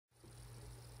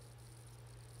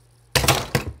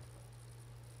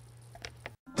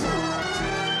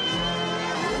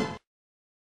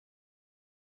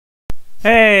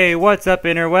Hey, what's up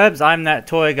interwebs? I'm that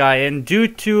toy guy, and due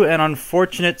to an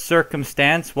unfortunate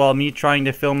circumstance while me trying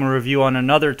to film a review on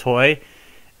another toy,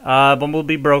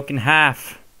 Bumblebee broke in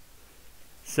half.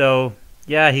 So,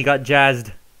 yeah, he got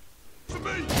jazzed. To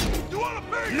me. You want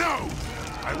to pay? No!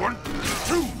 I want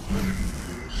two!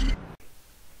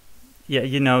 Yeah,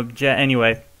 you know,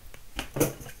 anyway.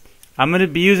 I'm going to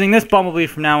be using this Bumblebee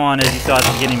from now on, as you saw at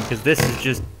the beginning, because this is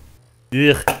just...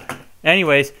 ugh.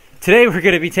 Anyways, today we're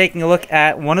going to be taking a look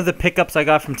at one of the pickups I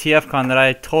got from TFCon that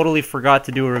I totally forgot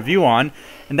to do a review on,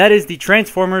 and that is the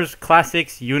Transformers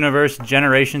Classics Universe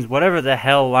Generations, whatever the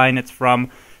hell line it's from,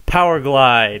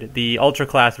 Powerglide, the Ultra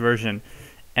Class version.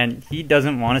 And he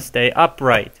doesn't want to stay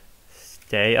upright.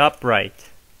 Stay upright.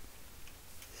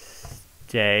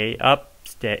 Stay.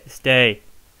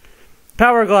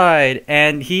 Powerglide,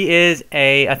 and he is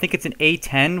I think it's an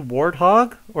A10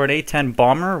 Warthog or an A10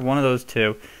 Bomber, one of those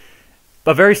two.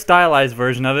 A very stylized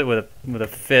version of it with a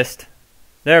fist.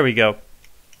 There we go.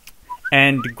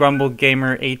 And Grumble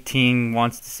Gamer 18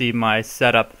 wants to see my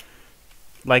setup.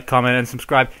 Like, comment, and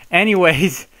subscribe.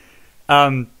 Anyways,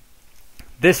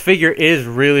 this figure is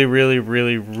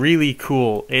really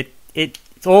cool.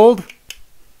 It's old,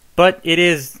 but it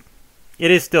is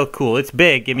still cool. It's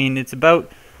big. I mean, it's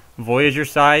about Voyager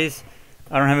size.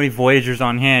 I don't have any Voyagers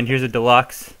on hand. Here's a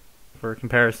deluxe for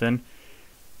comparison.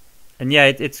 And yeah,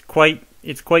 it's quite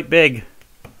big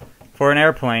for an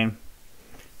airplane.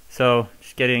 So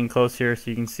just getting close here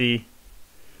so you can see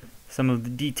some of the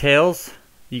details.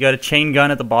 You got a chain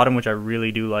gun at the bottom, which I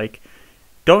really do like.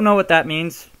 Don't know what that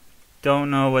means.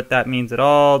 Don't know what that means at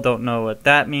all. Don't know what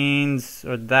that means,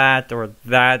 or that, or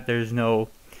that. There's no...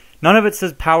 None of it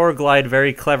says Powerglide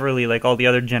very cleverly like all the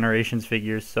other Generations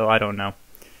figures, so I don't know.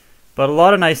 But a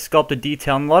lot of nice sculpted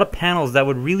detail and a lot of panels that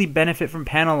would really benefit from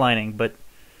panel lining, but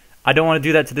I don't want to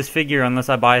do that to this figure unless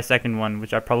I buy a second one,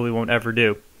 which I probably won't ever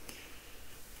do.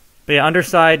 But yeah,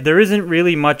 underside, there isn't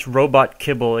really much robot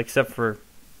kibble except for,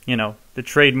 you know, the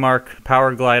trademark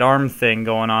Powerglide arm thing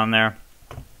going on there.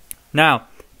 Now,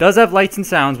 does have lights and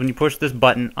sounds when you push this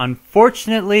button.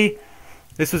 Unfortunately,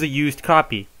 this was a used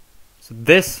copy. So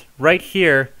this right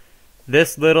here,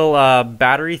 this little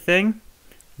battery thing,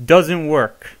 doesn't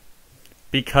work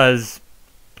because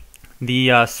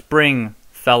the spring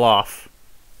fell off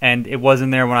and it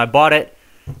wasn't there when I bought it.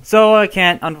 So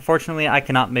unfortunately, I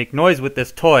cannot make noise with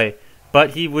this toy.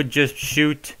 But he would just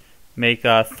shoot, make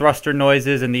thruster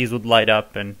noises, and these would light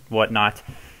up and whatnot.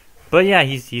 But yeah,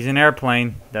 he's an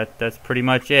airplane. That's pretty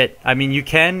much it. I mean, you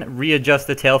can readjust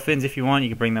the tail fins if you want. You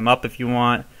can bring them up if you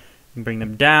want. You can bring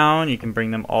them down. You can bring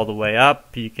them all the way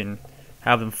up. You can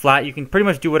have them flat. You can pretty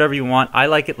much do whatever you want. I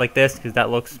like it like this because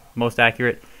that looks most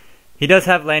accurate. He does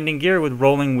have landing gear with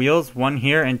rolling wheels, one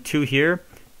here and two here.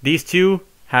 These two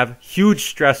have huge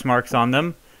stress marks on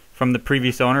them from the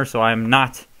previous owner, so I am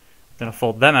not going to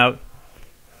fold them out.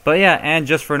 But yeah, and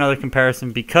just for another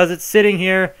comparison, because it's sitting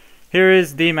here, here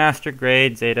is the Master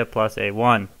Grade Zeta Plus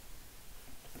A1.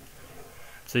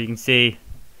 So you can see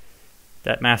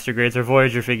that Master Grades are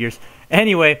Voyager figures.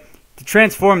 Anyway, to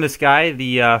transform this guy,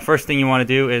 the first thing you want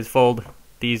to do is fold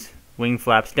these wing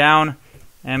flaps down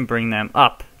and bring them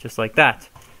up, just like that.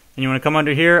 And you want to come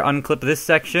under here, unclip this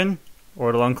section, or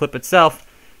it'll unclip itself,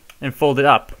 and fold it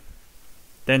up.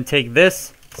 Then take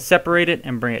this, separate it,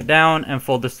 and bring it down, and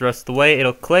fold this the rest of the way.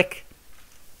 It'll click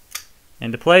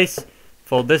into place.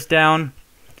 Fold this down,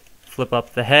 flip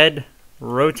up the head,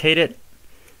 rotate it,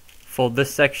 fold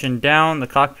this section down, the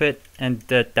cockpit, and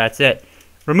that's it.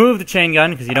 Remove the chain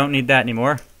gun because you don't need that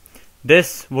anymore.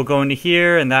 This will go into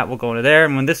here and that will go into there,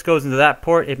 and when this goes into that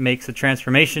port it makes a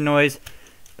transformation noise.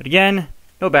 But again,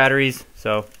 no batteries,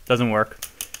 so it doesn't work.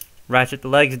 Ratchet the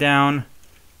legs down,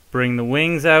 bring the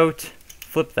wings out,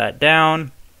 flip that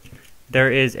down. There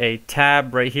is a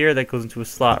tab right here that goes into a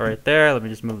slot right there. Let me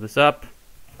just move this up.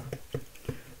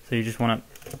 So you just want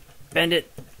to bend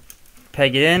it,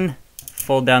 peg it in,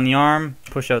 fold down the arm,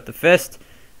 push out the fist.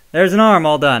 There's an arm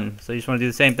all done. So you just want to do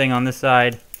the same thing on this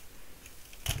side.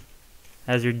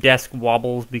 As your desk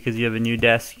wobbles because you have a new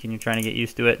desk and you're trying to get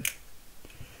used to it.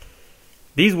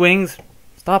 These wings,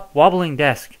 stop wobbling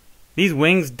desk. These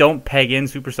wings don't peg in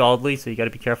super solidly, so you got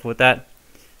to be careful with that.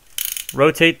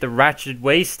 Rotate the ratcheted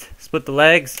waist, split the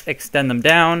legs, extend them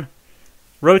down.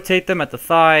 Rotate them at the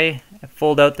thigh,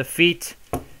 fold out the feet.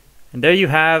 And there you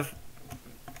have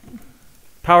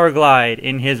Powerglide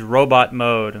in his robot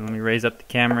mode. And let me raise up the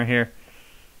camera here.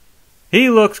 He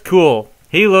looks cool.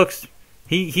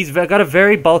 He's got a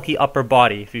very bulky upper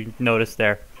body, if you notice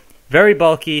there. Very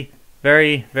bulky,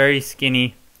 very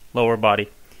skinny lower body.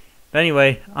 But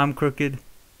anyway, I'm crooked.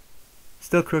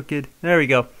 Still crooked. There we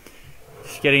go.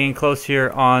 Just getting in close here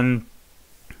on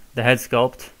the head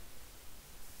sculpt.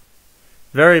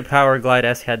 Very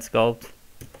Powerglide-esque head sculpt.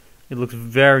 It looks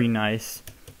very nice.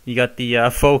 You got the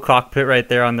faux cockpit right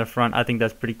there on the front. I think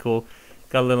that's pretty cool.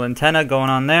 Got a little antenna going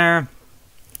on there.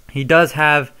 He does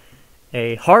have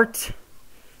a heart,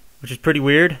 which is pretty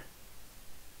weird.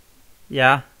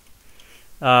 Yeah.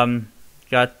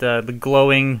 Got the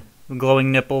glowing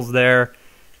nipples there.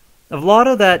 A lot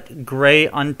of that gray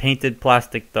unpainted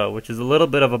plastic though, which is a little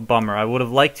bit of a bummer. I would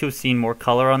have liked to have seen more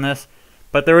color on this,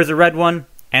 but there is a red one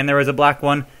and there is a black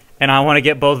one, and I want to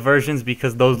get both versions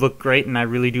because those look great and I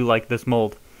really do like this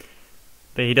mold.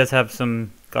 But he does have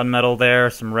some gunmetal there,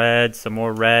 some red, some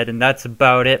more red, and that's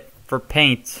about it for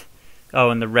paint. Oh,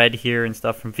 and the red here and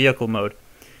stuff from vehicle mode.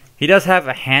 He does have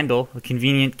a handle, a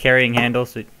convenient carrying handle,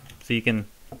 so you can,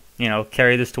 you know,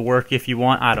 carry this to work if you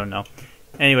want. I don't know.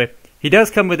 Anyway, he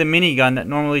does come with a minigun that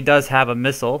normally does have a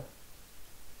missile.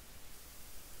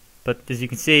 But as you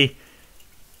can see,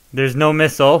 there's no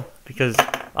missile because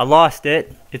I lost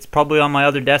it. It's probably on my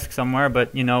other desk somewhere,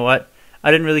 but you know what?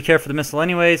 I didn't really care for the missile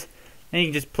anyways. And you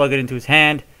can just plug it into his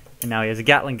hand, and now he has a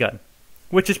Gatling gun,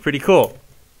 which is pretty cool.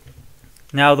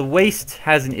 Now the waist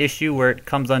has an issue where it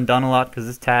comes undone a lot because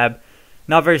this tab,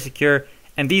 not very secure,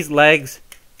 and these legs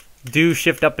do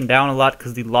shift up and down a lot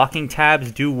because the locking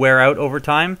tabs do wear out over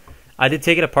time. I did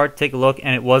take it apart to take a look,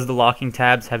 and it was the locking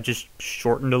tabs have just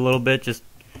shortened a little bit just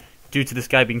due to this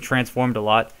guy being transformed a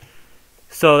lot.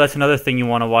 So that's another thing you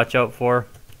want to watch out for.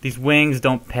 These wings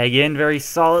don't peg in very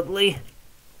solidly.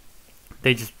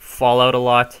 They just fall out a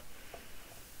lot.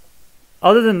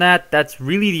 Other than that, that's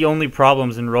really the only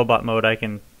problems in robot mode I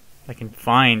can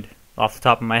find off the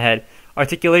top of my head.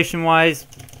 Articulation wise,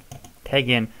 peg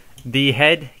in. The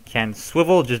head can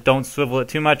swivel, just don't swivel it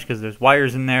too much because there's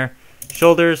wires in there.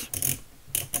 Shoulders,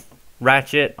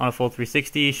 ratchet on a full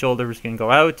 360, shoulders can go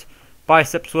out.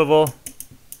 Bicep swivel,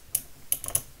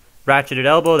 ratcheted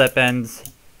elbow that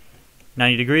bends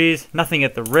 90 degrees, nothing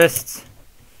at the wrists.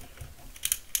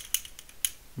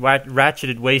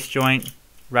 Ratcheted waist joint,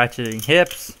 ratcheting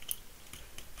hips,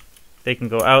 they can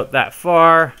go out that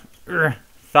far.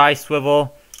 Thigh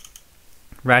swivel,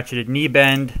 ratcheted knee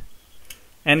bend,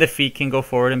 and the feet can go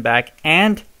forward and back,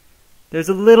 and there's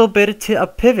a little bit of a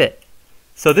pivot.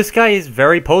 So this guy is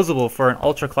very posable for an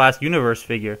ultra class Universe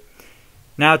figure.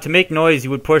 Now to make noise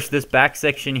you would push this back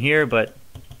section here, but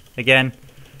again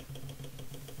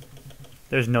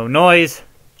there's no noise.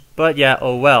 But yeah,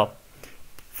 oh well.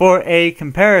 For a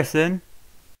comparison,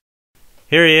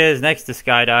 here he is next to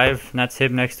Skydive, and that's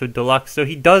him next to Deluxe. So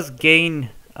he does gain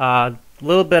a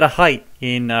little bit of height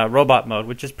in robot mode,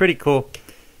 which is pretty cool.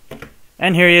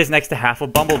 And here he is next to half a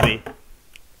Bumblebee.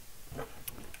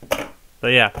 But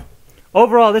yeah,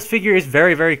 overall this figure is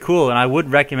very, very cool, and I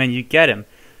would recommend you get him.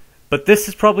 But this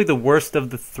is probably the worst of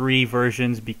the three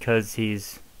versions because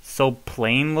he's so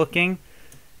plain looking.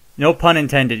 No pun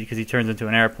intended because he turns into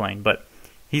an airplane, but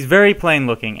he's very plain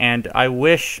looking, and I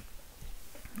wish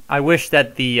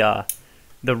that the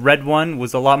red one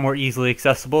was a lot more easily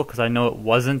accessible because I know it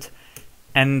wasn't.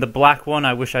 And the black one,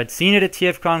 I wish I'd seen it at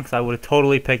TFCon because I would have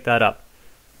totally picked that up.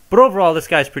 But overall, this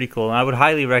guy's pretty cool, and I would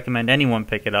highly recommend anyone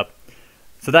pick it up.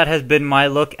 So that has been my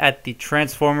look at the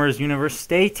Transformers Universe.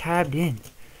 Stay tabbed in.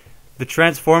 The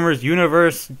Transformers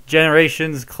Universe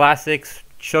Generations, Classics,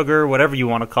 Sugar, whatever you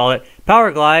want to call it,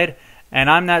 Powerglide, and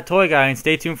I'm that toy guy, and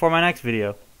stay tuned for my next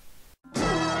video.